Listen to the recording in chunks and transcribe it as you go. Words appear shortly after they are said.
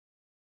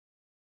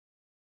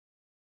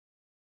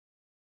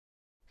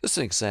This is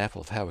an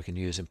example of how we can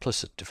use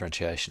implicit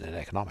differentiation in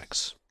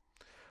economics.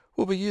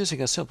 We'll be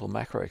using a simple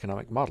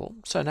macroeconomic model,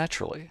 so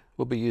naturally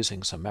we'll be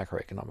using some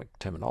macroeconomic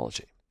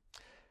terminology.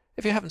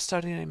 If you haven't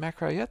studied any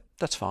macro yet,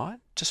 that's fine,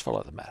 just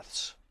follow the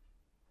maths.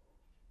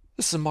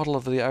 This is a model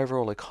of the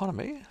overall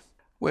economy,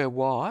 where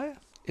Y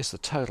is the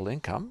total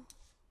income,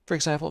 for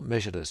example,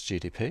 measured as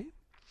GDP.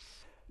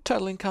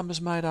 Total income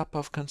is made up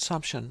of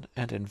consumption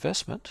and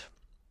investment.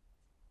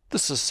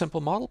 This is a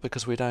simple model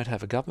because we don't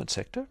have a government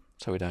sector,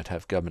 so we don't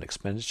have government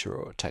expenditure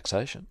or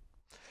taxation.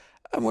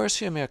 And we're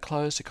assuming a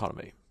closed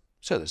economy,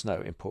 so there's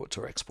no imports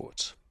or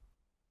exports.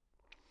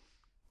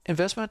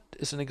 Investment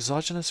is an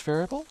exogenous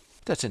variable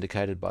that's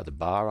indicated by the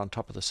bar on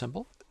top of the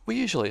symbol. We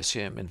usually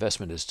assume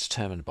investment is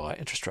determined by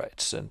interest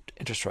rates, and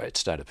interest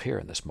rates don't appear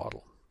in this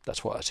model.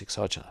 That's why it's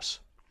exogenous.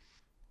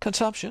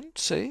 Consumption,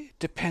 C,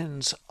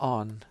 depends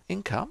on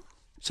income,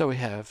 so we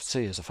have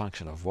C as a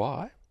function of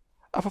Y.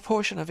 A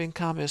proportion of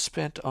income is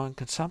spent on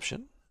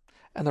consumption,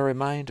 and the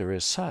remainder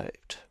is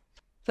saved.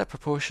 That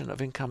proportion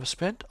of income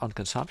spent on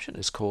consumption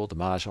is called the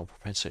marginal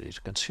propensity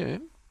to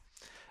consume,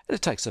 and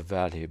it takes a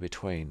value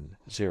between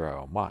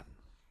 0 and 1.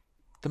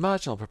 The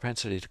marginal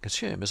propensity to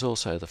consume is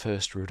also the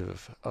first root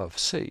of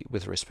C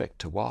with respect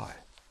to Y,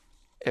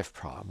 f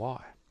prime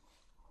Y.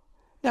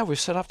 Now we've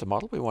set up the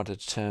model, we want to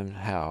determine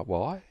how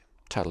Y,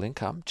 total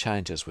income,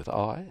 changes with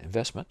I,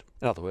 investment.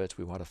 In other words,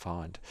 we want to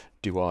find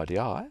dy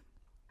di.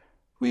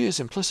 We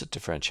use implicit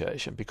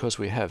differentiation because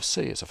we have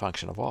C as a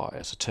function of Y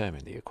as a term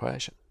in the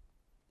equation.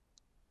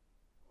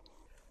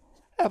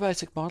 Our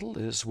basic model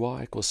is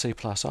Y equals C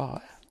plus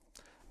I,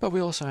 but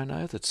we also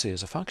know that C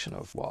is a function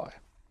of Y.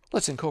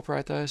 Let's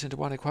incorporate those into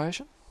one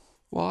equation.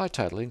 Y,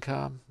 total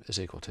income, is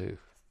equal to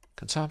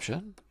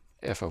consumption,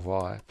 f of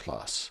Y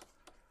plus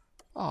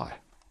I.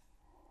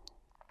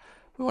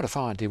 We want to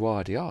find dy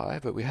di,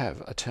 but we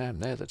have a term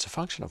there that's a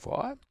function of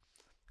Y,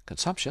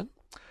 consumption.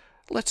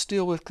 Let's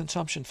deal with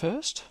consumption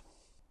first.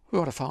 We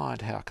want to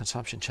find how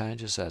consumption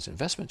changes as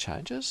investment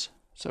changes,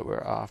 so we're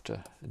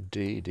after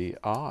d di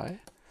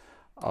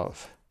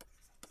of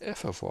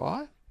f of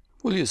Y.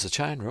 We'll use the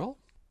chain rule.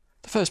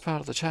 The first part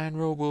of the chain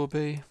rule will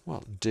be,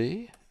 well,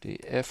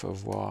 df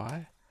of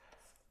Y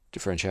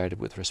differentiated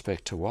with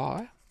respect to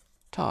Y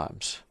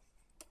times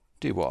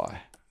dy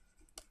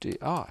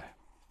di.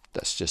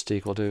 That's just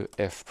equal to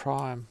f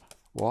prime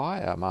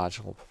Y, our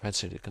marginal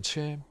propensity to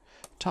consume,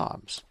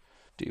 times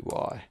dy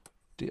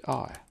di.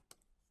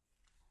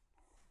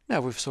 Now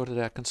we've sorted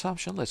out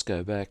consumption, let's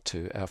go back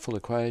to our full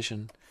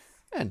equation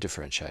and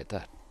differentiate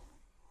that.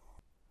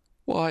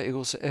 Y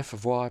equals f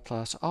of Y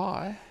plus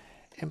I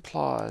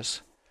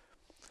implies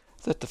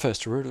that the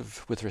first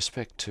derivative with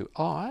respect to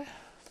I,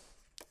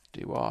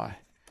 dy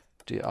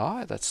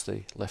di, that's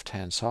the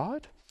left-hand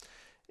side,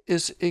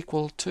 is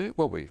equal to,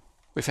 well, we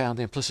found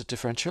the implicit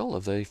differential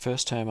of the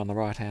first term on the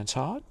right-hand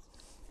side.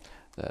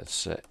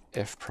 That's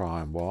f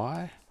prime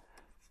Y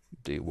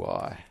dy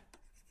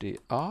di.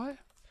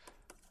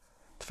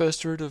 The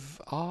first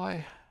derivative of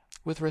I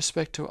with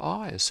respect to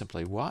I is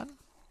simply 1.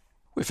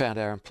 We found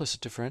our implicit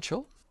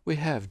differential. We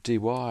have dy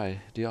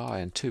di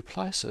in two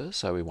places,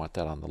 so we want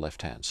that on the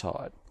left-hand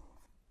side.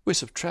 We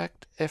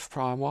subtract f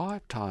prime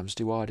Y times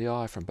dy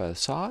di from both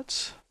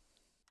sides.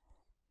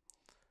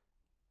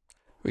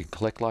 We can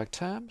collect like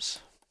terms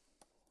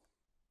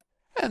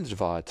and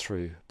divide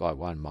through by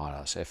 1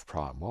 minus f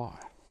prime Y.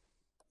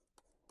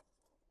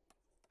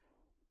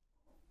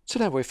 So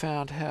now we've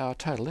found how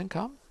total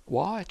income,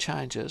 Y,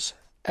 changes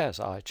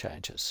as I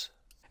changes.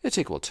 It's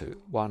equal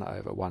to 1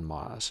 over 1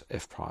 minus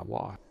f prime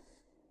Y.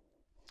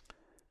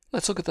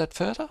 Let's look at that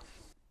further.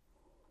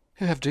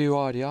 We have dy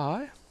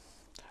di.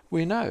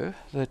 We know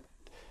that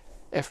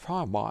f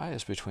prime Y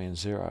is between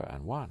 0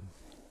 and 1.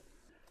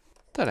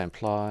 That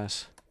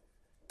implies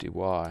dy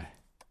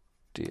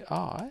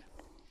di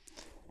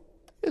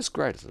is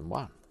greater than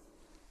 1.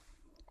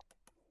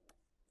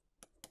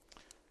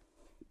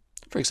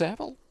 For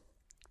example,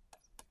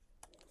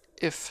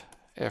 if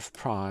f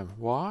prime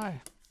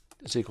Y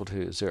is equal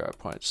to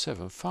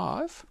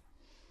 0.75,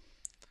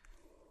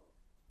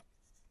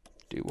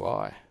 dy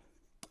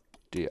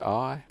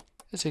di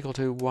is equal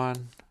to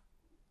 1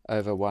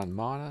 over 1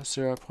 minus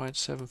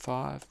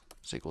 0.75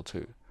 is equal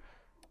to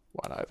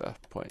 1 over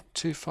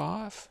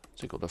 0.25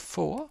 is equal to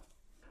 4.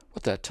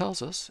 What that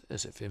tells us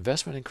is if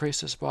investment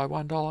increases by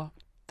 $1,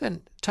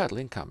 then total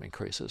income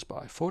increases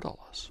by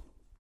 $4.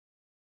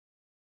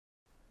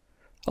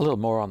 A little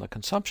more on the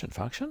consumption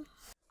function.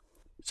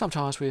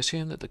 Sometimes we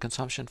assume that the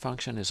consumption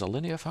function is a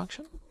linear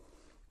function,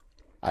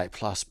 a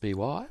plus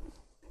by.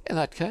 In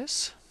that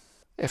case,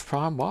 f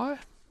prime y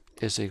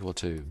is equal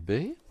to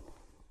b.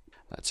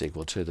 That's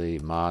equal to the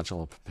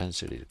marginal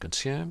propensity to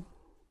consume.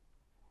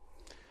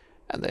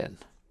 And then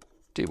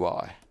dy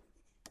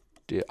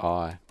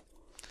di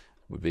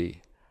would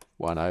be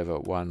 1 over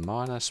 1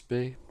 minus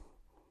b.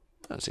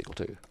 That's equal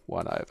to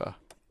 1 over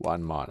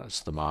 1 minus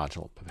the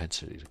marginal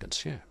propensity to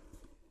consume.